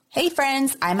Hey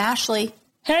friends, I'm Ashley.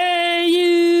 Hey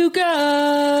you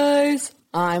guys!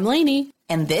 I'm Lainey.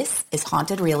 And this is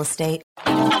Haunted Real Estate.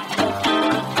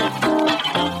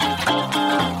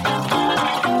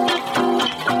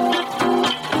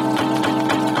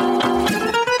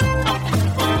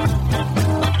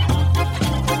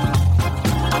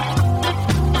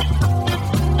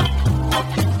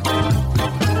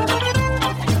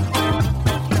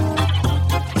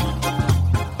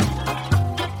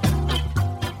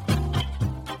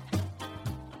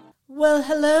 Well,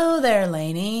 hello there,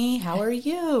 Lainey. How are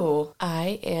you?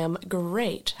 I am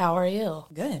great. How are you?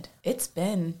 Good. It's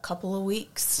been a couple of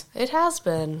weeks. It has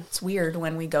been. It's weird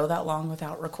when we go that long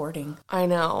without recording. I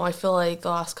know. I feel like the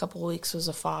last couple of weeks was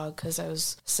a fog because I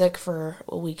was sick for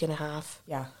a week and a half.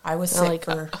 Yeah, I was sick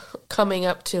for... Coming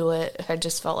up to it, I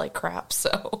just felt like crap,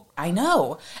 so... I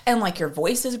know. And like your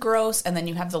voice is gross, and then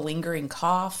you have the lingering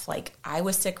cough. Like I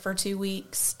was sick for 2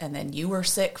 weeks, and then you were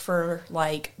sick for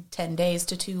like 10 days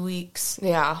to 2 weeks.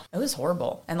 Yeah. It was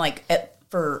horrible. And like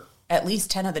for at least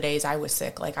 10 of the days I was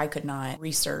sick, like I could not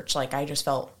research. Like I just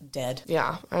felt dead.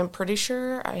 Yeah. I'm pretty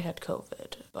sure I had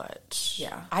COVID, but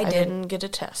yeah, I didn't get a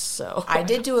test, so. I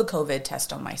did do a COVID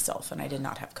test on myself, and I did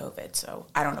not have COVID, so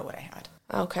I don't know what I had.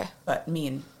 Okay. But me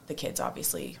and the kids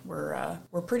obviously were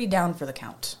pretty down for the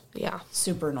count. Yeah.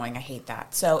 Super annoying. I hate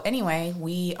that. So anyway,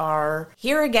 we are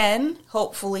here again,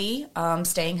 hopefully,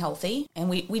 staying healthy. And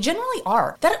we generally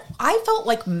are. That I felt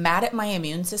like mad at my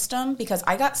immune system because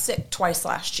I got sick twice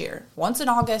last year. Once in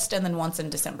August and then once in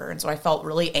December. And so I felt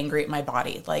really angry at my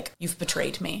body. Like, you've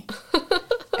betrayed me.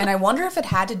 And I wonder if it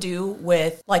had to do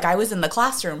with, like, I was in the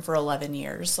classroom for 11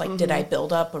 years. Like, did I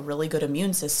build up a really good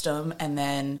immune system and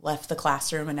then left the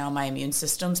classroom and now my immune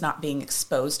system's not being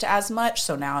exposed to as much?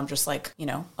 So now I'm just like, you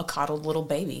know, a coddled little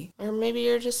baby. Or maybe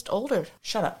you're just older.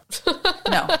 Shut up.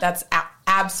 No, that's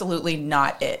absolutely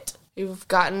not it. You've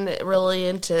gotten really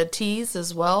into teas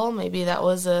as well. Maybe that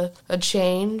was a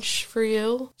change for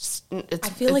you. I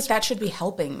feel like that should be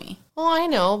helping me. Well, I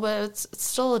know, but it's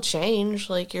still a change.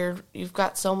 Like you've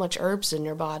got so much herbs in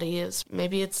your body.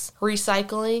 Maybe it's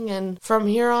recycling, and from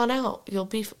here on out, you'll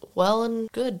be well and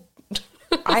good.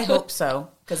 I hope so.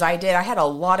 Because I had a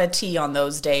lot of tea on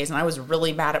those days, and I was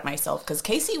really mad at myself because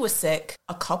Casey was sick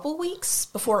a couple weeks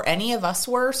before any of us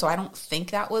were, so I don't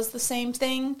think that was the same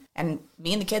thing. And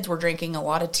me and the kids were drinking a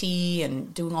lot of tea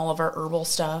and doing all of our herbal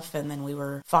stuff, and then we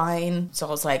were fine. So I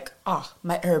was like,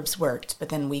 my herbs worked, but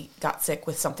then we got sick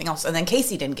with something else. And then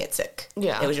Casey didn't get sick.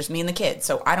 Yeah. It was just me and the kids,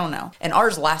 so I don't know. And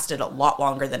ours lasted a lot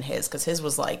longer than his because his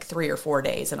was like 3 or 4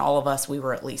 days, and all of us, we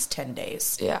were at least 10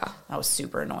 days. Yeah. That was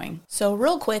super annoying. So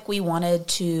real quick, we wanted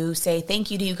to say thank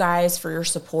you to you guys for your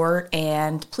support,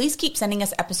 and please keep sending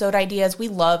us episode ideas. We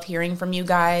love hearing from you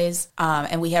guys,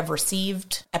 and we have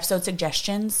received episode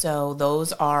suggestions, so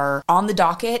those are on the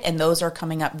docket, and those are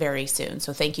coming up very soon.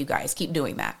 So thank you guys. Keep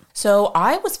doing that. So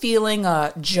I was feeling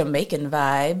a Jamaican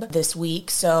vibe this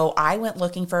week, so I went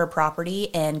looking for a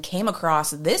property and came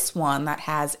across this one that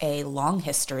has a long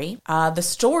history. The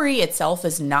story itself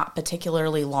is not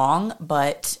particularly long,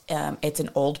 but it's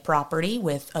an old property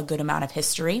with a good amount of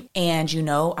history. And you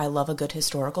know, I love a good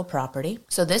historical property.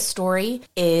 So this story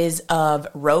is of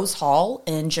Rose Hall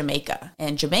in Jamaica.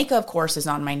 And Jamaica, of course, is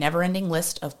on my never-ending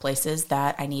list of places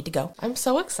that I need to go. I'm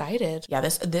so excited. Yeah, I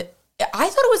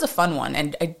thought it was a fun one,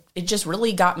 and it just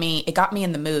really got me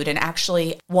in the mood. And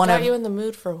actually, got you in the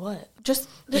mood for what? Just,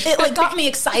 it like got me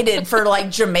excited for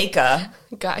like Jamaica.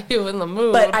 Got you in the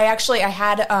mood. But I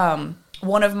had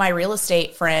one of my real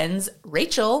estate friends,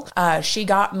 Rachel, she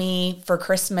got me for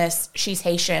Christmas, she's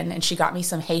Haitian, and she got me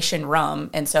some Haitian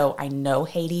rum. And so I know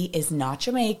Haiti is not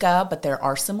Jamaica, but there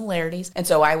are similarities. And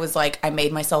so I was like, I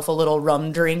made myself a little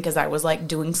rum drink as I was like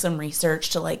doing some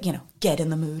research to like, you know, get in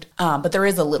the mood. But there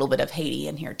is a little bit of Haiti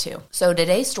in here too. So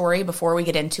today's story, before we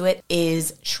get into it,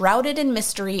 is shrouded in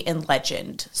mystery and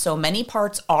legend. So many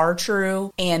parts are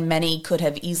true, and many could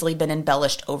have easily been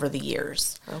embellished over the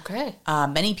years. Okay.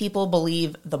 Many people believe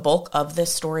the bulk of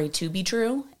this story to be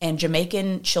true, and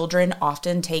Jamaican children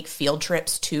often take field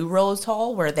trips to Rose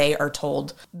Hall where they are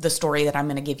told the story that I'm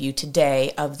going to give you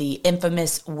today of the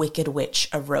infamous Wicked Witch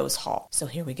of Rose Hall. So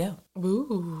here we go.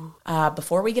 Ooh.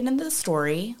 Before we get into the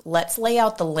story, let's lay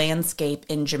out the landscape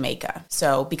in Jamaica.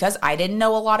 So because I didn't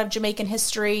know a lot of Jamaican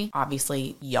history,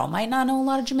 obviously y'all might not know a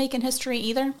lot of Jamaican history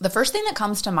either. The first thing that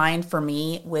comes to mind for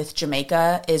me with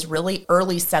Jamaica is really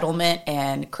early settlement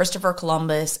and Christopher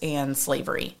Columbus and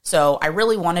slavery. So I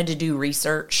really wanted to do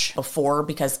research research before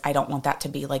because I don't want that to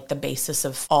be like the basis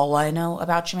of all I know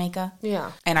about Jamaica.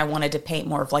 Yeah. And I wanted to paint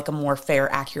more of like a more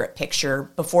fair, accurate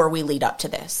picture before we lead up to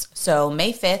this. So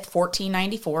May 5th,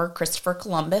 1494, Christopher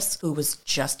Columbus, who was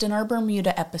just in our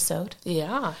Bermuda episode.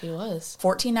 Yeah, he was.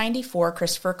 1494,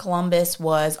 Christopher Columbus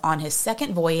was on his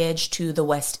second voyage to the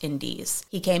West Indies.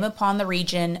 He came upon the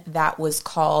region that was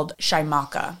called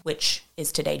Chaymaca, which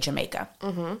is today Jamaica.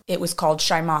 Mm-hmm. It was called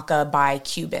Chaymaca by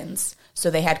Cubans. So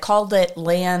they had called it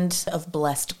Land of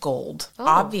Blessed Gold. Oh.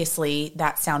 Obviously,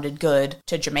 that sounded good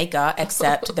to Jamaica,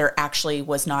 except there actually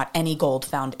was not any gold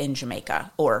found in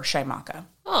Jamaica or Chaymaca.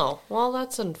 Oh, well,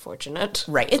 that's unfortunate.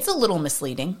 Right. It's a little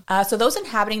misleading. So those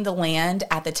inhabiting the land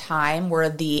at the time were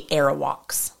the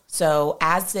Arawaks. So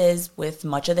as is with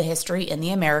much of the history in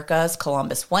the Americas,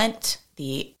 Columbus went.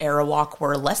 The Arawak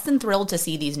were less than thrilled to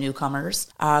see these newcomers.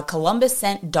 Columbus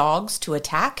sent dogs to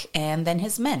attack and then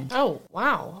his men. Oh,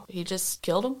 wow. He just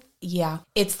killed them? Yeah.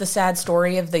 It's the sad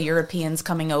story of the Europeans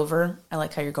coming over. I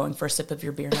like how you're going for a sip of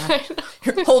your beer now.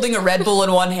 You're holding a Red Bull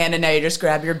in one hand and now you just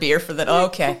grab your beer for the...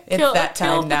 Okay, it's that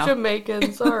time now. The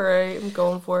Jamaicans. All right, I'm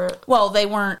going for it. Well, they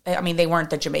weren't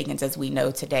the Jamaicans as we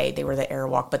know today. They were the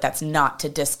Arawak, but that's not to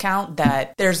discount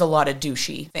that there's a lot of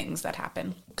douchey things that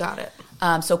happen. Got it.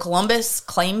 So Columbus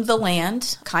claimed the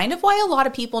land, kind of why a lot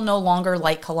of people no longer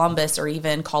like Columbus or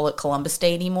even call it Columbus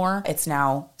Day anymore. It's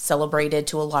now celebrated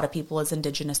to a lot of people as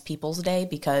Indigenous Peoples Day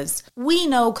because we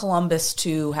know Columbus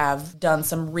to have done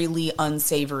some really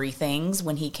unsavory things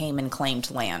when he came and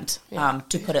claimed land,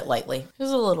 to put it lightly. He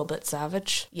was a little bit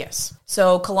savage. Yes.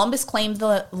 So Columbus claimed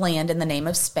the land in the name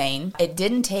of Spain. It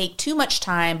didn't take too much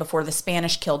time before the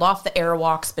Spanish killed off the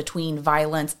Arawaks between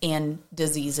violence and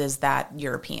diseases that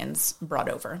Europeans brought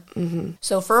over. Mm-hmm.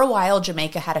 So for a while,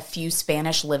 Jamaica had a few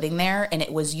Spanish living there, and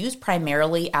it was used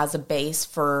primarily as a base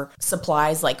for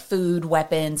supplies like food,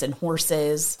 weapons, and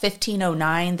horses.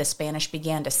 1509, the Spanish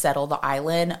began to settle the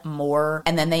island more,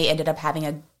 and then they ended up having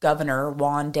a governor,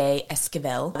 Juan de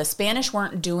Esquivel. The Spanish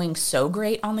weren't doing so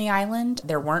great on the island.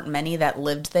 There weren't many that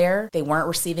lived there. They weren't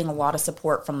receiving a lot of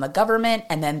support from the government,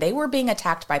 and then they were being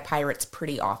attacked by pirates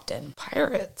pretty often.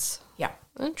 Pirates? Yeah.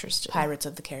 Interesting. Pirates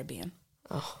of the Caribbean.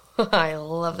 Oh, I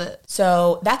love it.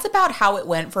 So that's about how it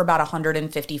went for about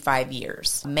 155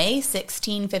 years. May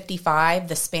 1655,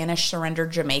 the Spanish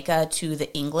surrendered Jamaica to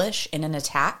the English in an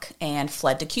attack and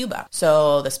fled to Cuba.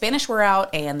 So the Spanish were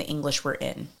out and the English were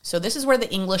in. So this is where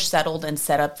the English settled and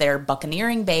set up their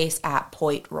buccaneering base at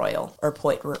Port Royal, or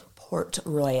Port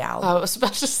Royal. I was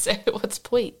about to say, what's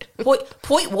Point?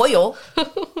 Port Royal.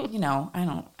 You know, I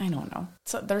don't know.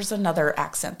 So there's another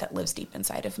accent that lives deep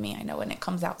inside of me, I know, and it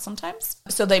comes out sometimes.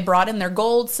 So they brought in their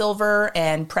gold, silver,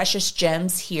 and precious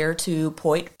gems here to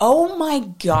Port. Oh my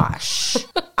gosh.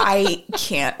 I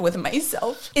can't with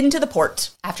myself. Into the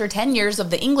port. After 10 years of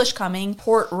the English coming,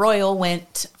 Port Royal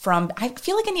went from, I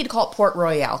feel like I need to call it Port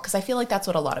Royal because I feel like that's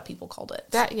what a lot of people called it.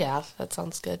 That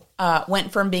sounds good.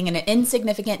 Went from being an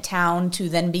insignificant town to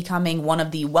then becoming one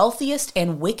of the wealthiest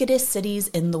and wickedest cities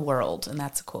in the world. And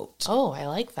that's a quote. Oh, I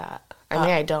like that. I mean,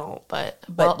 I don't, but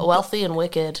wealthy and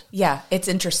wicked. Yeah, it's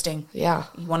interesting. Yeah.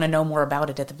 You want to know more about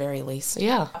it at the very least.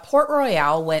 Yeah. Port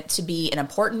Royal went to be an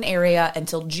important area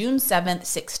until June 7th,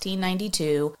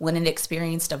 1692, when it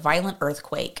experienced a violent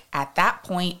earthquake. At that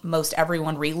point, most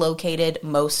everyone relocated,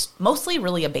 mostly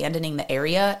really abandoning the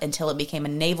area until it became a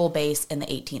naval base in the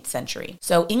 18th century.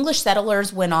 So English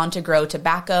settlers went on to grow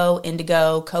tobacco,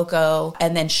 indigo, cocoa,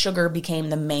 and then sugar became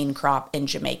the main crop in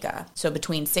Jamaica. So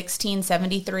between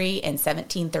 1673 and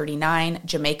 1739,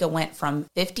 Jamaica went from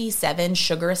 57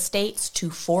 sugar estates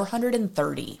to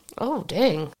 430. Oh,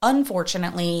 dang.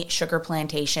 Unfortunately, sugar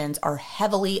plantations are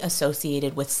heavily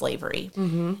associated with slavery.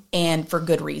 Mm-hmm. And for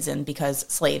good reason, because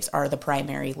slaves are the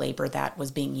primary labor that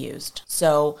was being used.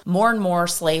 So more and more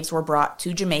slaves were brought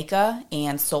to Jamaica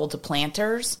and sold to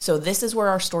planters. So this is where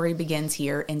our story begins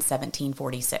here in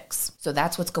 1746. So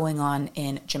that's what's going on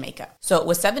in Jamaica. So it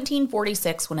was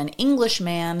 1746 when an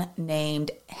Englishman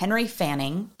named Henry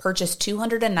Fanning purchased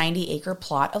 290-acre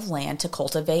plot of land to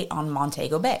cultivate on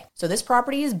Montego Bay. So this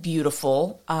property is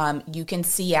beautiful. You can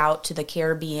see out to the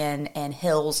Caribbean and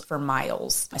hills for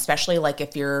miles, especially like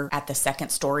if you're at the second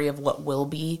story of what will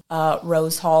be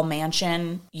Rose Hall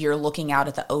Mansion. You're looking out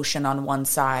at the ocean on one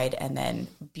side and then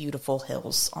beautiful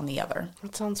hills on the other.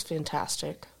 That sounds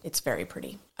fantastic. It's very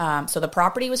pretty. So the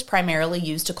property was primarily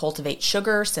used to cultivate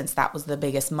sugar since that was the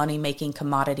biggest money-making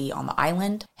commodity on the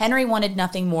island. Henry wanted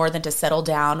nothing more than to settle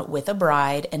down with a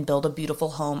bride and build a beautiful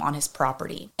home on his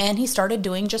property. And he started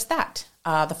doing just that.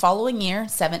 The following year,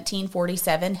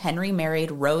 1747, Henry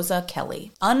married Rosa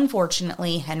Kelly.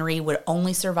 Unfortunately, Henry would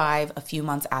only survive a few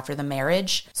months after the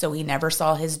marriage, so he never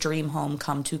saw his dream home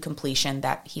come to completion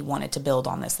that he wanted to build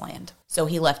on this land. So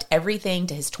he left everything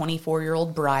to his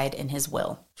 24-year-old bride in his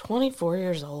will. 24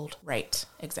 years old. Right,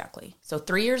 exactly. So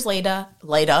 3 years later,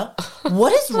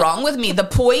 what is wrong with me? The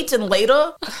point and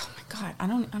later? Oh my God, I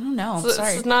don't know. I'm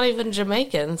sorry. It's not even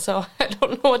Jamaican, so I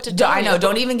don't know what to do. I know.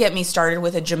 Don't even get me started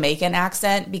with a Jamaican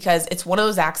accent, because it's one of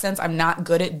those accents I'm not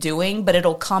good at doing, but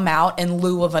it'll come out in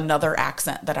lieu of another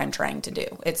accent that I'm trying to do.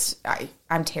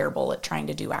 I'm terrible at trying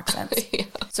to do accents. Yeah.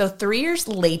 So 3 years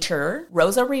later,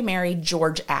 Rosa remarried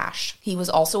George Ashe. He was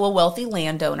also a wealthy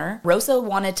landowner. Rosa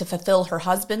wanted to fulfill her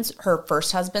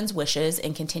first husband's wishes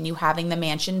and continue having the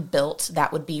mansion built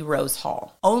that would be Rose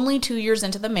Hall. Only 2 years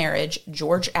into the marriage,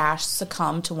 George Ashe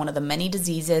succumbed to one of the many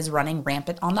diseases running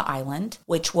rampant on the island,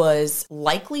 which was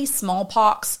likely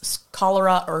smallpox,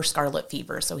 cholera, or scarlet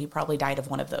fever. So he probably died of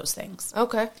one of those things.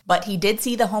 Okay. But he did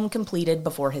see the home completed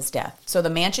before his death. So the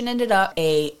mansion ended up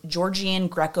a Georgian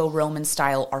Greco-Roman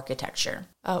style architecture.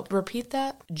 Repeat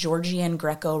that? Georgian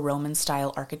Greco-Roman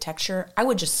style architecture. I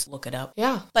would just look it up.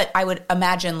 Yeah. But I would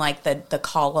imagine like the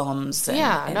columns.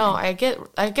 I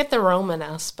get the Roman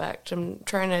aspect. I'm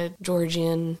trying to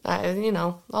Georgian,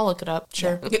 I'll look it up.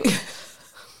 Sure. Yeah.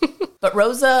 But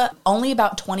Rosa, only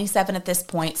about 27 at this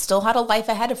point, still had a life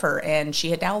ahead of her, and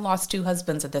she had now lost 2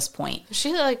 husbands at this point.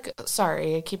 She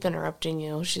sorry, I keep interrupting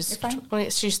you. She's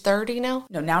 30 now?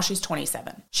 No, now she's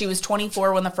 27. She was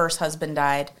 24 when the first husband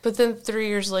died. But then 3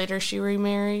 years later, she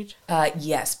remarried?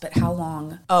 Yes, but how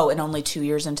long? Oh, and only 2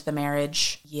 years into the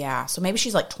marriage. Yeah, so maybe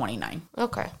she's like 29.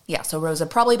 Okay. Yeah, so Rosa,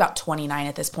 probably about 29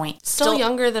 at this point. Still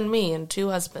younger than me and 2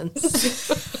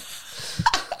 husbands.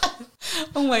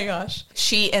 Oh my gosh.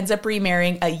 She ends up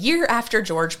remarrying a year after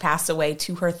George passed away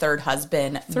to her third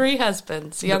husband. 3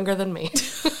 husbands, younger than me.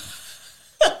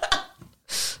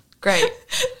 Great.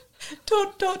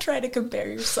 Don't try to compare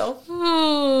yourself.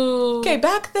 Okay,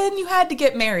 back then you had to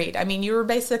get married. I mean, you were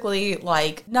basically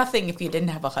like nothing if you didn't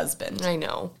have a husband. I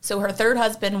know. So her third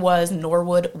husband was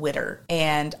Norwood Witter.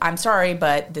 And I'm sorry,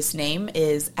 but this name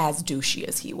is as douchey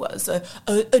as he was.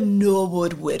 A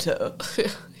Norwood Witter.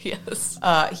 Yes.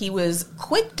 He was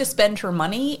quick to spend her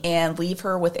money and leave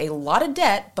her with a lot of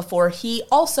debt before he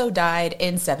also died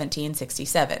in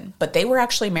 1767. But they were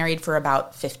actually married for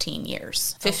about 15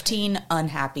 years. 15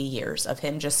 unhappy years of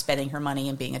him just spending her money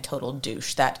and being a total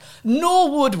douche. That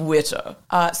Norwood Witter.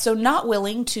 So not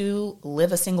willing to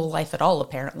live a single life at all,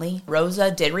 apparently,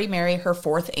 Rosa did remarry her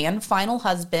fourth and final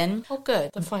husband. Oh, good.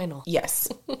 The final. Yes.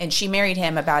 And she married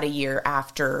him about a year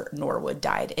after Norwood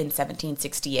died in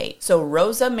 1768. So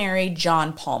Rosa married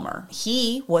John Palmer.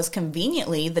 He was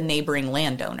conveniently the neighboring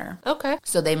landowner. Okay.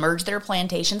 So they merged their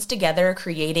plantations together,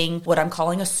 creating what I'm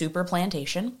calling a super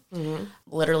plantation. Mm-hmm.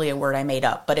 Literally a word I made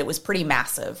up, but it was pretty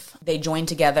massive. They joined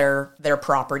together their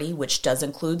property, which does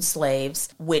include slaves,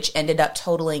 which ended up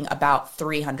totaling about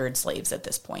 300 slaves at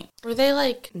this point. Were they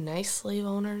like nice slave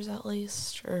owners at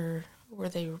least, or... were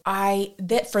they?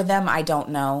 For them, I don't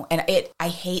know, and I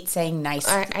hate saying nice.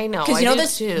 I know,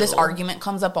 because this argument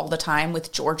comes up all the time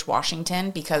with George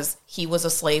Washington because he was a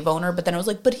slave owner, but then it was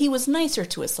like, but he was nicer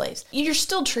to his slaves. You're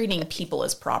still treating people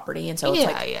as property, and so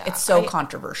it's so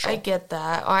controversial. I get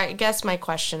that. I guess my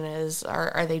question is,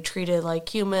 are they treated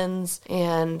like humans,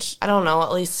 and I don't know,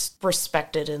 at least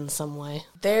respected in some way?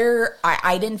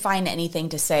 I didn't find anything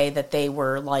to say that they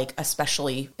were like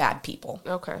especially bad people.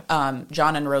 Okay.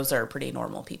 John and Rosa are pretty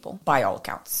normal people by all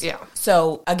accounts. Yeah.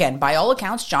 So again, by all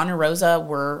accounts, John and Rosa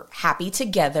were happy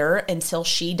together until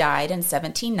she died in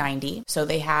 1790. So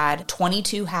they had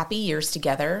 22 happy years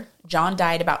together. John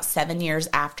died about 7 years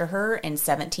after her in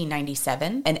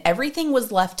 1797, and everything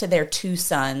was left to their 2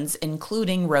 sons,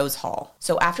 including Rose Hall.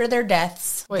 So after their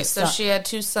deaths... Wait, so she had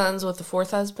 2 sons with the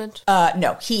 4th husband?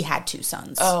 No, he had 2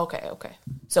 sons. Oh, okay.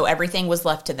 So everything was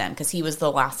left to them because he was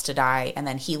the last to die, and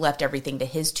then he left everything to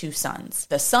his 2 sons.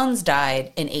 The sons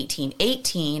died in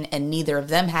 1818, and neither of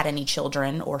them had any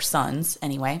children, or sons,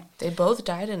 anyway. They both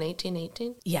died in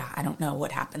 1818? Yeah, I don't know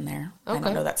what happened there. Okay. I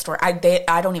don't know that story.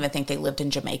 I don't even think they lived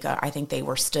in Jamaica. I think they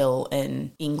were still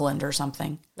in England or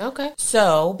something. Okay.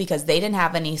 So, because they didn't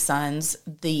have any sons,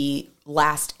 the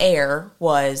last heir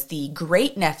was the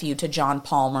great-nephew to John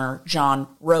Palmer, John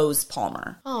Rose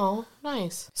Palmer. Oh,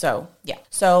 nice. So, yeah.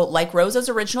 So, like Rose's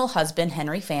original husband,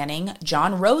 Henry Fanning,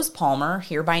 John Rose Palmer,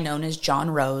 hereby known as John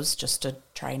Rose, just to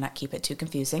try and not keep it too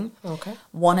confusing,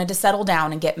 wanted to settle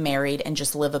down and get married and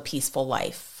just live a peaceful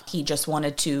life. He just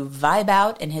wanted to vibe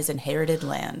out in his inherited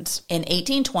land. In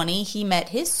 1820, he met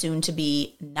his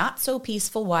soon-to-be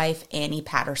not-so-peaceful wife, Annie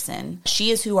Patterson.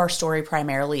 She is who our story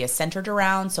primarily is centered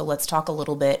around, so let's talk a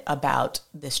little bit about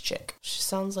this chick. She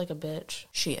sounds like a bitch.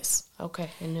 She is. Okay,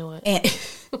 I knew it.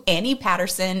 And Annie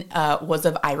Patterson was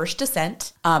of Irish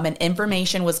descent, and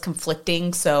information was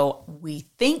conflicting, so we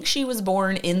think she was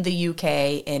born in the UK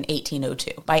in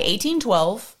 1802. By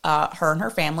 1812, her and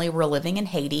her family were living in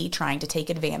Haiti, trying to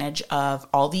take advantage of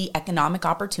all the economic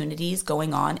opportunities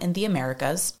going on in the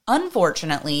Americas.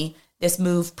 Unfortunately, this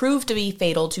move proved to be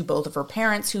fatal to both of her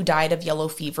parents, who died of yellow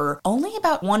fever only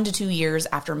about 1 to 2 years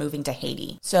after moving to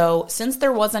Haiti. So, since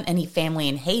there wasn't any family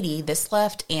in Haiti, this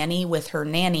left Annie with her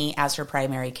nanny as her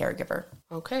primary caregiver.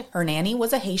 Okay. Her nanny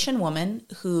was a Haitian woman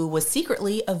who was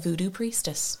secretly a voodoo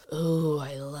priestess. Ooh,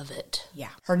 I love it. Yeah.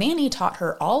 Her nanny taught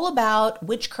her all about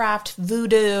witchcraft,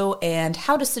 voodoo, and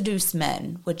how to seduce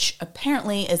men, which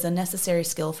apparently is a necessary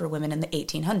skill for women in the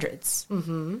 1800s.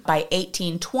 By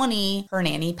 1820, her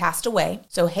nanny passed away.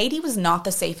 So Haiti was not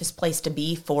the safest place to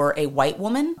be for a white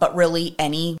woman, but really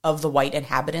any of the white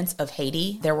inhabitants of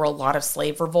Haiti. There were a lot of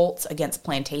slave revolts against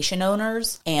plantation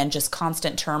owners and just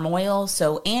constant turmoil.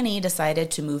 So Annie decided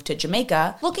to move to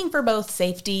Jamaica, looking for both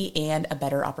safety and a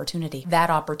better opportunity. That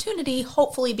opportunity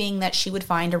hopefully being that she would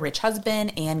find a rich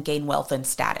husband and gain wealth and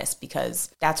status,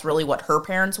 because that's really what her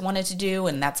parents wanted to do,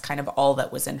 and that's kind of all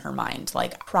that was in her mind.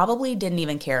 Like, probably didn't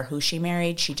even care who she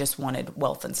married, she just wanted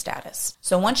wealth and status.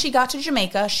 So once she got to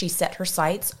Jamaica, she set her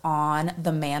sights on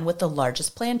the man with the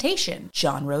largest plantation,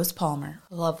 John Rose Palmer.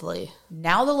 Lovely.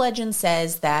 Now the legend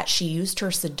says that she used her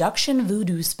seduction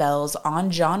voodoo spells on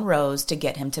John Rose to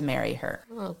get him to marry her.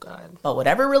 Oh, God. But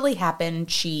whatever really happened,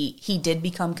 he did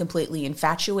become completely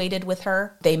infatuated with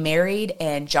her. They married,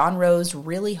 and John Rose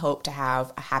really hoped to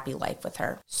have a happy life with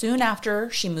her. Soon after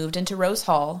she moved into Rose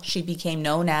Hall, she became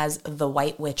known as the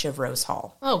White Witch of Rose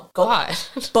Hall. Oh, God.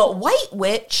 But White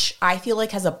Witch, I feel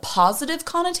like, has a positive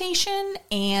connotation,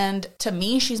 and to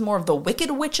me, she's more of the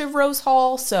Wicked Witch of Rose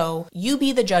Hall, so you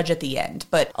be the judge at the end.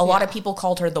 But a lot of people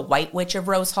called her the White Witch of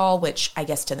Rose Hall, which I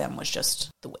guess to them was just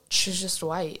the witch. She's just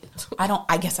white.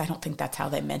 I guess I don't think that's how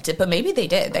they meant it, but maybe they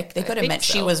did. They could have meant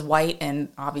she was white, and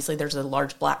obviously there's a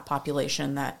large black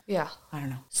population that, I don't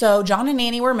know. So John and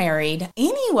Annie were married.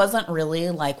 Annie wasn't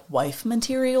really like wife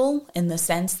material in the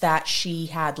sense that she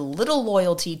had little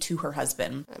loyalty to her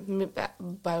husband.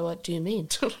 By what do you mean?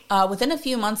 Within a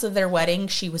few months of their wedding,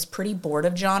 she was pretty bored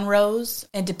of John Rose.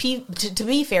 And to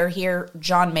be fair here,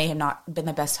 John may have not been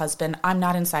the best husband. I'm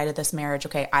not inside of this marriage,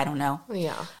 okay? I don't know.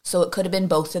 Yeah. So it could have been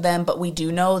both of them, but we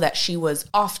do know that she was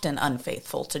often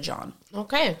unfaithful to John.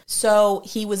 Okay. So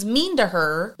he was mean to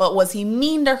her, but was he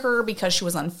mean to her because she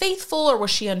was unfaithful, or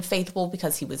was she unfaithful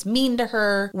because he was mean to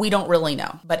her? We don't really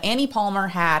know. But Annie Palmer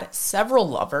had several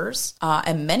lovers,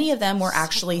 and many of them were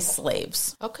actually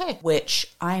slaves. Okay.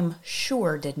 Which I'm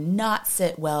sure did not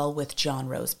sit well with John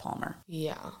Rose Palmer.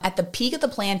 Yeah. At the peak of the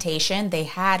plantation, they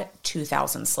had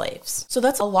 2,000 slaves. So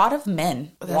that's a lot of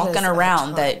men walking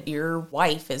around that your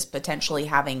wife is potentially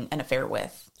having an affair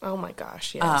with. Oh my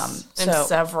gosh, yes. And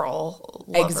several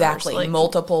lovers. Exactly,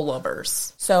 multiple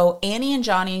lovers. So Annie and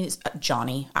Johnny,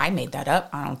 I made that up.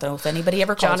 I don't know if anybody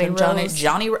ever called him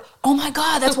Johnny. Oh my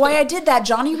God, that's why I did that.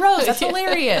 Johnny Rose, that's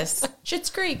hilarious. Schitt's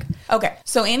Creek. Okay,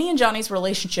 so Annie and Johnny's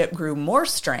relationship grew more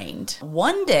strained.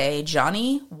 One day,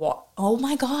 oh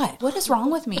my God, what is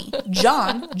wrong with me?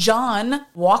 John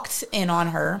walked in on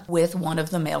her with one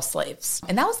of the male slaves.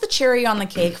 And that was the cherry on the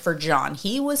cake for John.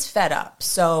 He was fed up.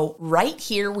 So right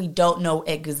here, we don't know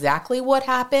exactly what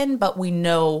happened, but we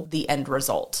know the end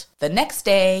result. The next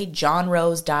day, John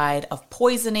Rose died of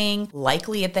poisoning,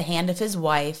 likely at the hand of his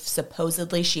wife.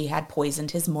 Supposedly, she had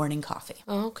poisoned his morning coffee.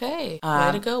 Okay. Way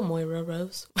to go, Moira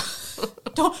Rose.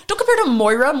 Don't compare to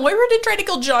Moira. Moira did try to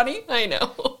kill Johnny. I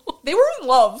know. They were in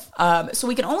love. So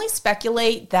we can only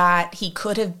speculate that he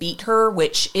could have beat her,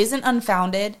 which isn't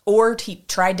unfounded, or he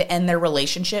tried to end their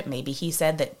relationship. Maybe he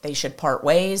said that they should part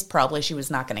ways. Probably she was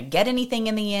not going to get anything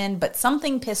in the end, but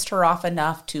something pissed her off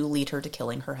enough to lead her to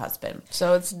killing her husband.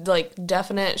 So it's like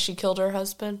definite she killed her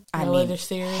husband? Other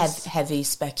theories? Heavy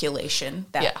speculation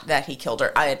that he killed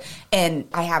her. I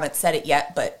haven't said it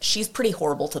yet, but she's pretty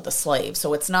horrible to the slaves.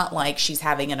 So it's not like she's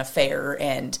having an affair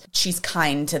and she's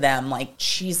kind to them. Like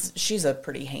she's she's a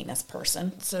pretty heinous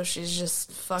person. So she's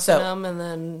just fucking them and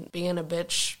then being a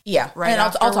bitch. Yeah, right. And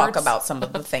I'll talk about some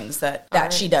of the things that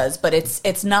right. she does, but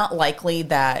it's not likely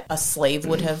that a slave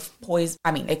would have poisoned.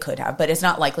 I mean, it could have, but it's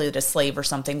not likely that a slave or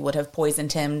something would have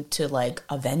poisoned him to like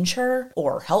avenge her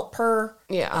or help her.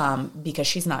 Yeah. Because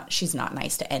she's not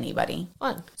nice to anybody.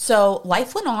 Fun. So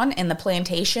life went on, and the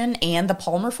plantation and the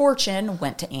Palmer fortune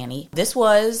went to Annie. This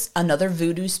was another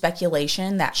voodoo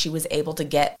speculation that she was able to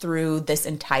get through this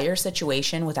entire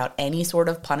situation without any sort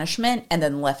of punishment, and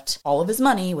then left all of his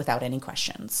money without any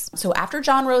questions. So after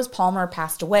John Rose Palmer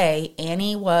passed away,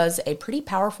 Annie was a pretty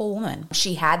powerful woman.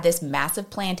 She had this massive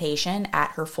plantation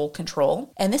at her full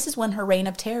control, and this is when her reign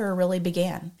of terror really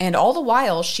began. And all the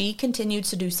while, she continued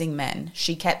seducing men.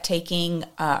 She kept taking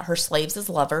her slaves as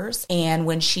lovers, and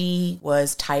when she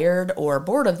was tired or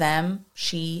bored of them,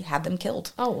 she had them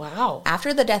killed. Oh, wow.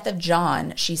 After the death of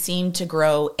John, she seemed to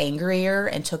grow angrier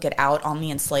and took it out on the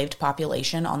enslaved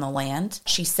population on the land.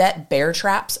 She set bear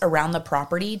traps around the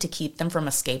property to keep them from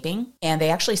escaping, and they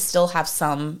actually still have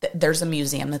some. There's a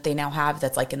museum that they now have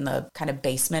that's like in the kind of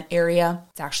basement area.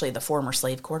 It's actually the former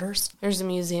slave quarters. There's a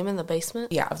museum in the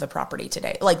basement? Yeah, of the property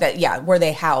today. Like that, yeah, where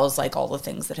they house like all the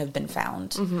things that have been found.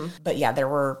 Mm-hmm. But yeah, there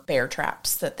were bear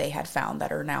traps that they had found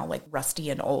that are now like rusty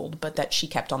and old, but that she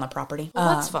kept on the property.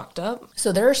 Well, that's fucked up.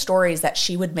 So there are stories that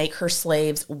she would make her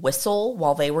slaves whistle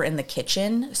while they were in the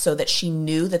kitchen so that she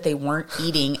knew that they weren't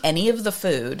eating any of the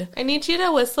food. I need you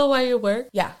to whistle while you work.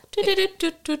 Yeah.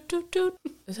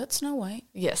 Is that Snow White?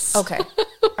 Yes. Okay.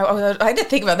 I had to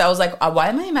think about that. I was like, why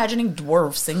am I imagining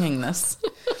dwarves singing this?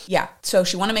 Yeah. So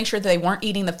she wanted to make sure that they weren't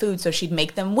eating the food, so she'd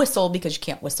make them whistle because you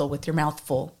can't whistle with your mouth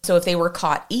full. So if they were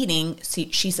caught eating,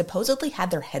 she supposedly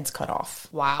had their heads cut off.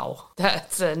 Wow.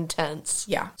 That's intense.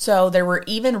 Yeah. So there were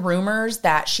even rumors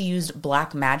that she used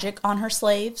black magic on her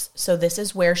slaves. So this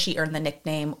is where she earned the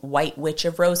nickname White Witch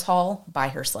of Rose Hall by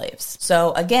her slaves.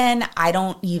 So again, I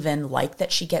don't even like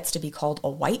that she gets to be called a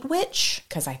white witch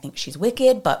because I think she's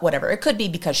wicked, but whatever. It could be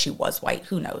because she was white.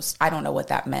 Who knows? I don't know what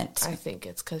that meant. I think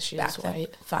it's because she was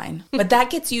white. Fine. But that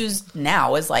gets used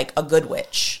now as like a good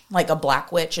witch. Like a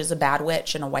black witch is a bad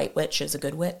witch and a white witch is a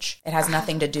good witch. It has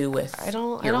nothing to do with your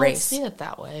race. I don't see it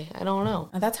that way. I don't know.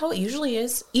 And that's how it usually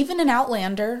is. Even in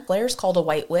Outlander, Blair's called a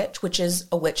white witch, which is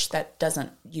a witch that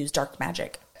doesn't use dark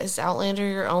magic. Is Outlander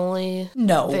your only thing?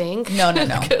 No.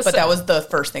 But that was the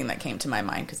first thing that came to my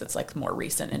mind because it's like more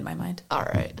recent in my mind. All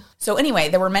right. So anyway,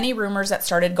 there were many rumors that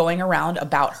started going around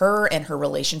about her and her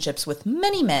relationships with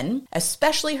many men,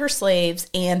 especially her slaves,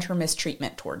 and her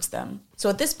mistreatment towards them. So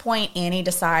at this point, Annie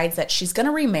decides that she's going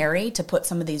to remarry to put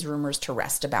some of these rumors to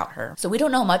rest about her. So we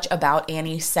don't know much about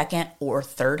Annie's second or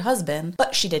third husband,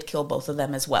 but she did kill both of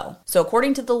them as well. So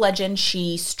according to the legend,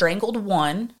 she strangled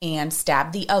one and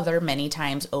stabbed the other many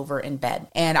times over in bed.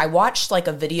 And I watched like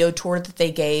a video tour that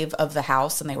they gave of the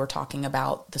house, and they were talking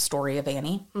about the story of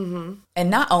Annie. Mm-hmm.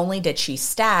 And not only did she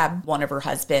stab one of her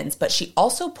husbands, but she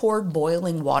also poured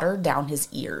boiling water down his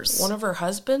ears. One of her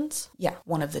husbands? Yeah,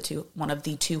 one of the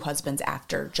two husbands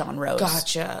after John Rose.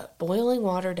 Gotcha. Boiling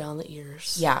water down the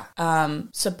ears. Yeah.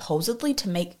 Supposedly to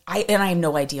make, I have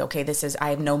no idea. Okay, I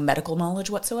have no medical knowledge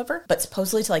whatsoever, but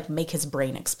supposedly to like make his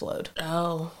brain explode.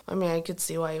 Oh, I mean, I could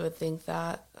see why you would think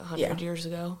that 100 years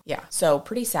ago. Yeah. So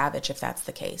pretty savage if that's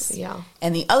the case. Yeah.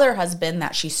 And the other husband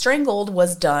that she strangled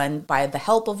was done by the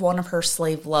help of one of her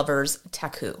slave lovers,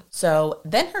 Taku. So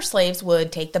then her slaves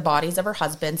would take the bodies of her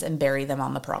husbands and bury them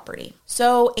on the property.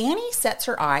 So Annie sets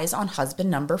her eyes on husband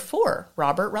number 4,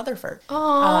 Robert Rutherford.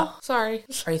 Oh, sorry.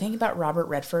 Are you thinking about Robert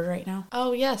Redford right now?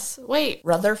 Oh, yes. Wait.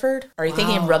 Rutherford? Are you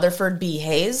thinking of Rutherford B.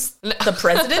 Hayes, the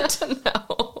president?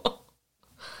 No.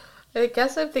 I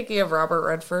guess I'm thinking of Robert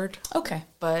Redford. Okay.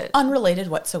 But unrelated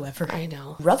whatsoever. I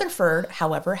know. Rutherford,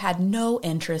 however, had no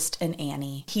interest in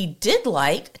Annie. He did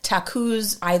like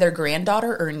Taku's either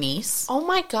granddaughter or niece. Oh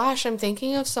my gosh, I'm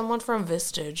thinking of someone from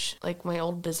Vistage, like my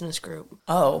old business group.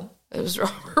 Oh. It was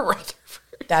Robert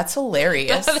Rutherford. That's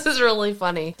hilarious. That is really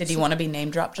funny. Did he want to be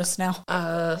name dropped just now?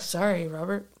 Sorry,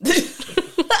 Robert.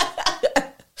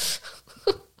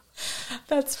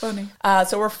 That's funny.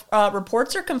 So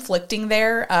reports are conflicting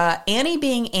there. Annie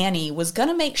being Annie was going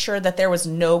to make sure that there was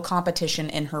no competition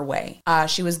in her way.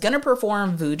 She was going to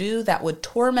perform voodoo that would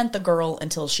torment the girl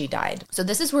until she died. So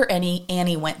this is where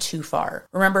Annie went too far.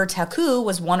 Remember, Taku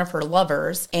was one of her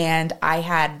lovers, and I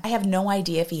have no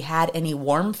idea if he had any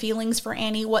warm feelings for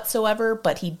Annie whatsoever,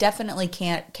 but he definitely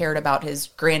cared about his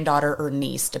granddaughter or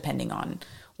niece, depending on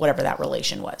whatever that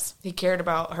relation was. He cared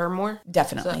about her more?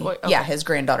 Definitely. Okay. Yeah, his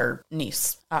granddaughter,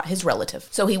 niece, his relative.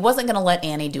 So he wasn't going to let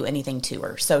Annie do anything to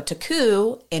her. So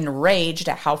Taku, enraged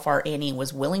at how far Annie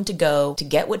was willing to go to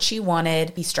get what she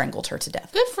wanted, he strangled her to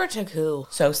death. Good for Taku.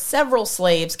 So several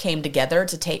slaves came together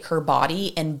to take her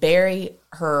body and bury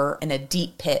her in a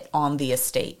deep pit on the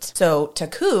estate. So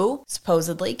Taku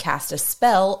supposedly cast a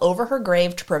spell over her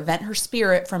grave to prevent her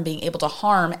spirit from being able to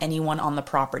harm anyone on the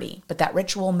property. But that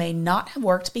ritual may not have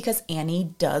worked because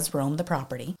Annie does roam the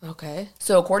property. Okay.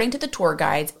 So according to the tour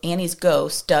guides, Annie's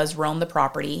ghost does roam the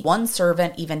property. One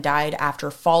servant even died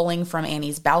after falling from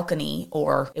Annie's balcony,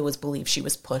 or it was believed she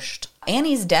was pushed.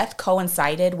 Annie's death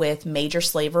coincided with major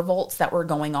slave revolts that were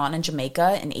going on in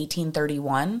Jamaica in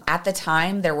 1831. At the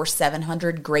time, there were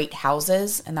 700 great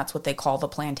houses, and that's what they call the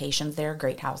plantations there,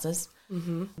 great houses.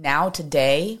 Mm-hmm. Now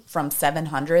today, from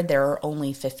 700, there are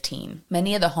only 15.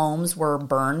 Many of the homes were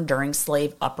burned during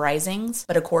slave uprisings,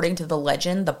 but according to the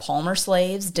legend, the Palmer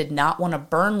slaves did not want to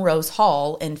burn Rose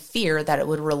Hall in fear that it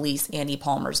would release Annie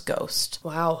Palmer's ghost.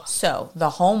 Wow. So the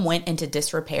home went into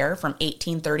disrepair from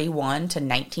 1831 to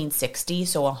 1960,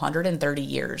 so 130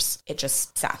 years. It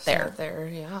just sat there.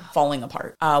 Falling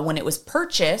apart. When it was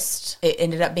purchased, it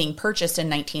ended up being purchased in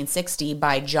 1960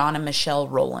 by John and Michelle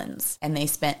Rollins, and they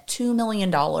spent $2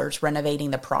 million renovating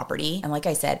the property. And like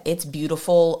I said, it's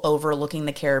beautiful overlooking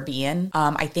the Caribbean.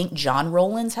 I think John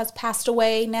Rollins has passed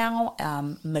away now.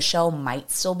 Michelle might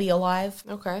still be alive.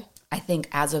 Okay. I think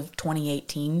as of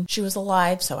 2018, she was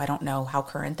alive, so I don't know how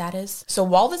current that is. So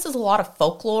while this is a lot of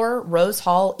folklore, Rose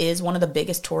Hall is one of the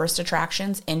biggest tourist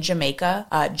attractions in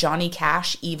Jamaica. Johnny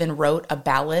Cash even wrote a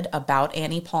ballad about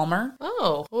Annie Palmer.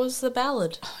 Oh, what was the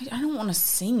ballad? I don't want to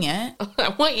sing it.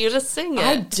 I want you to sing it.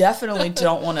 I definitely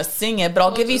don't want to sing it, but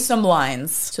I'll give you some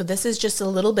lines. So this is just a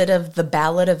little bit of The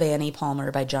Ballad of Annie Palmer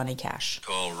by Johnny Cash.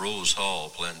 Called Rose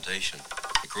Hall Plantation.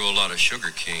 They grow a lot of sugar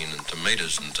cane and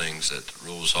tomatoes and things at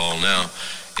Rose Hall now.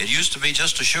 It used to be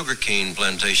just a sugar cane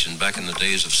plantation back in the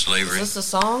days of slavery. Is this a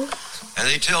song? And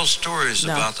they tell stories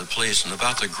about the place and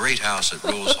about the great house at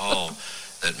Rose Hall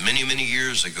that many, many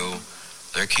years ago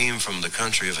there came from the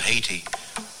country of Haiti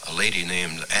a lady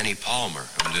named Annie Palmer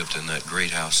who lived in that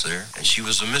great house there. And she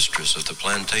was the mistress of the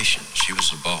plantation. She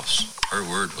was the boss. Her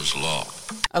word was law.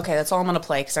 Okay, that's all I'm going to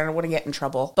play because I don't want to get in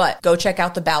trouble. But go check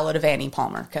out The Ballad of Annie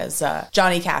Palmer because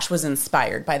Johnny Cash was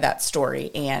inspired by that story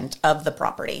and of the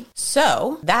property.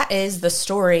 So that is the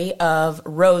story of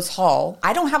Rose Hall.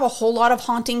 I don't have a whole lot of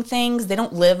haunting things. They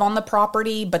don't live on the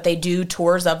property, but they do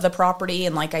tours of the property.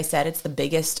 And like I said, it's the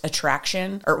biggest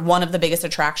attraction or one of the biggest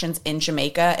attractions in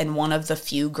Jamaica and one of the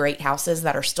few great houses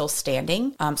that are still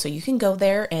standing. So you can go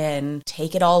there and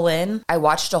take it all in. I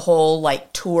watched a whole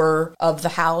tour of the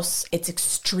house. It's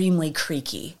extremely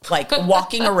creaky.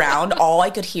 Walking around, all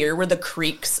I could hear were the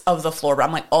creaks of the floor.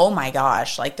 I'm like, oh my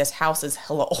gosh, this house is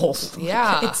hella old.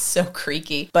 Yeah. It's so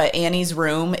creaky. But Annie's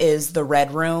room is the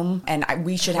red room, and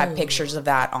we should have pictures of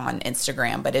that on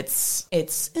Instagram, but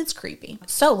it's creepy.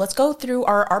 So let's go through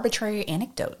our arbitrary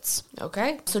anecdotes.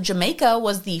 Okay. So Jamaica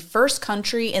was the first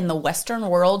country in the Western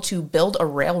world to build a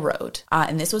railroad.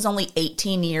 And this was only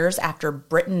 18 years after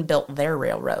Britain built their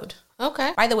railroad.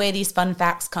 Okay. By the way, these fun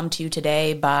facts come to you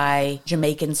today by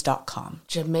Jamaicans.com.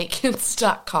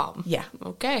 Jamaicans.com. Yeah.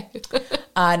 Okay.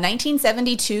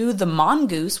 1972, the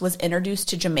mongoose was introduced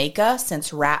to Jamaica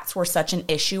since rats were such an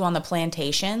issue on the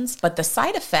plantations. But the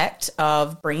side effect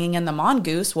of bringing in the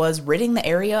mongoose was ridding the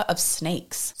area of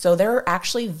snakes. So there are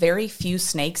actually very few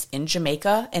snakes in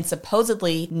Jamaica, and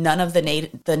supposedly none of the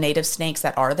native snakes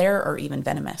that are there are even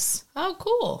venomous. Oh,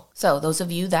 cool. So those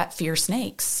of you that fear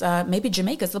snakes, maybe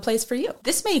Jamaica's the place for you.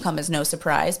 This may come as no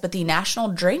surprise, but the national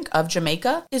drink of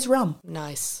Jamaica is rum.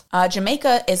 Nice.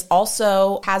 Jamaica has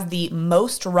the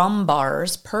most rum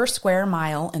bars per square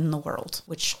mile in the world,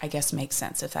 which I guess makes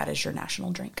sense if that is your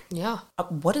national drink. Yeah.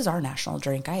 What is our national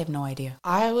drink? I have no idea.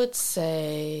 I would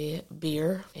say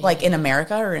beer. In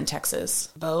America or in Texas?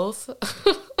 Both.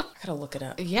 I gotta look it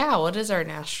up. Yeah, what is our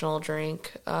national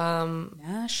drink?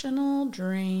 National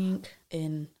drink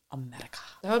in America.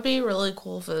 That would be really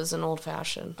cool if it was an old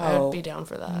fashioned. I would be down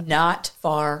for that. Not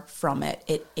far from it.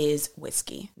 It is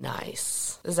whiskey.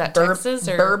 Nice. Is that Texas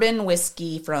or? Bourbon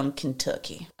whiskey from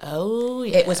Kentucky. Oh,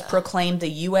 yeah. It was proclaimed the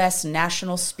U.S.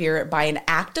 national spirit by an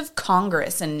act of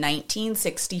Congress in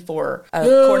 1964,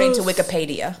 according to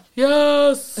Wikipedia.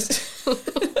 Yes.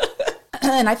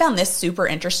 And I found this super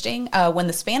interesting. When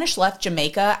the Spanish left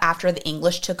Jamaica after the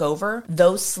English took over,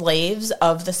 those slaves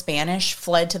of the Spanish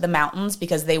fled to the mountains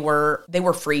because they were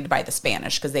freed by the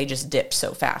Spanish because they just dipped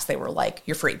so fast. They were like,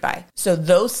 you're freed by. So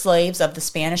those slaves of the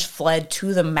Spanish fled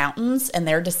to the mountains, and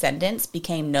their descendants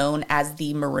became known as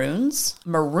the Maroons.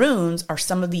 Maroons are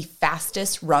some of the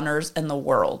fastest runners in the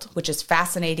world, which is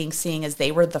fascinating seeing as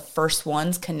they were the first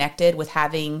ones connected with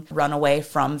having run away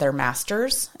from their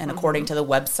masters. And according to the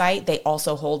website, they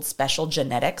also hold special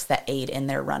genetics that aid in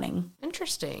their running.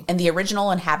 Interesting. And the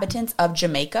original inhabitants of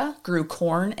Jamaica grew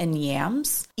corn and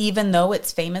yams, even though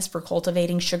it's famous for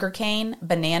cultivating sugarcane,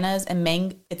 bananas, and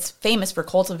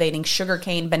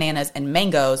bananas, and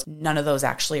mangoes. None of those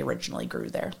actually originally grew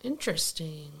there.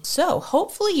 Interesting. So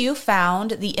hopefully you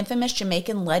found the infamous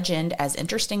Jamaican legend as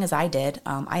interesting as I did.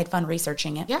 I had fun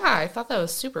researching it. Yeah, I thought that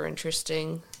was super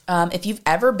interesting. If you've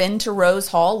ever been to Rose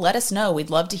Hall, let us know. We'd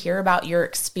love to hear about your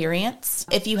experience.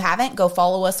 If you haven't, go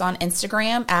follow us on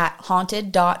Instagram at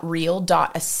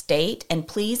haunted.real.estate. And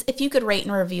please, if you could rate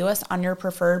and review us on your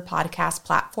preferred podcast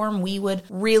platform, we would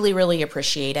really, really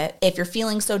appreciate it. If you're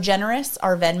feeling so generous,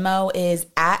 our Venmo is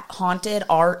at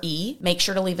hauntedre. Make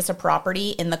sure to leave us a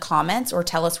property in the comments or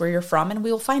tell us where you're from and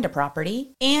we will find a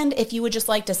property. And if you would just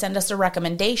like to send us a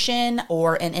recommendation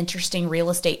or an interesting real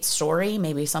estate story,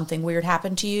 maybe something weird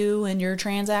happened to you in your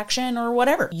transaction or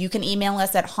whatever, you can email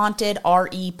us at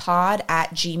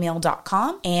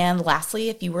hauntedrepod@gmail.com. And lastly,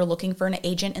 if you were looking for an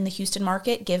agent in the Houston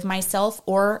market, give myself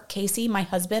or Casey, my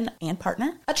husband and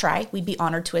partner, a try. We'd be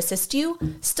honored to assist you.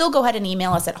 Still go ahead and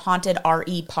email us at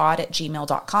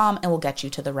hauntedrepod@gmail.com and we'll get you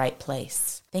to the right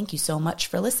place. Thank you so much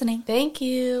for listening. Thank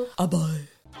you. Bye-bye.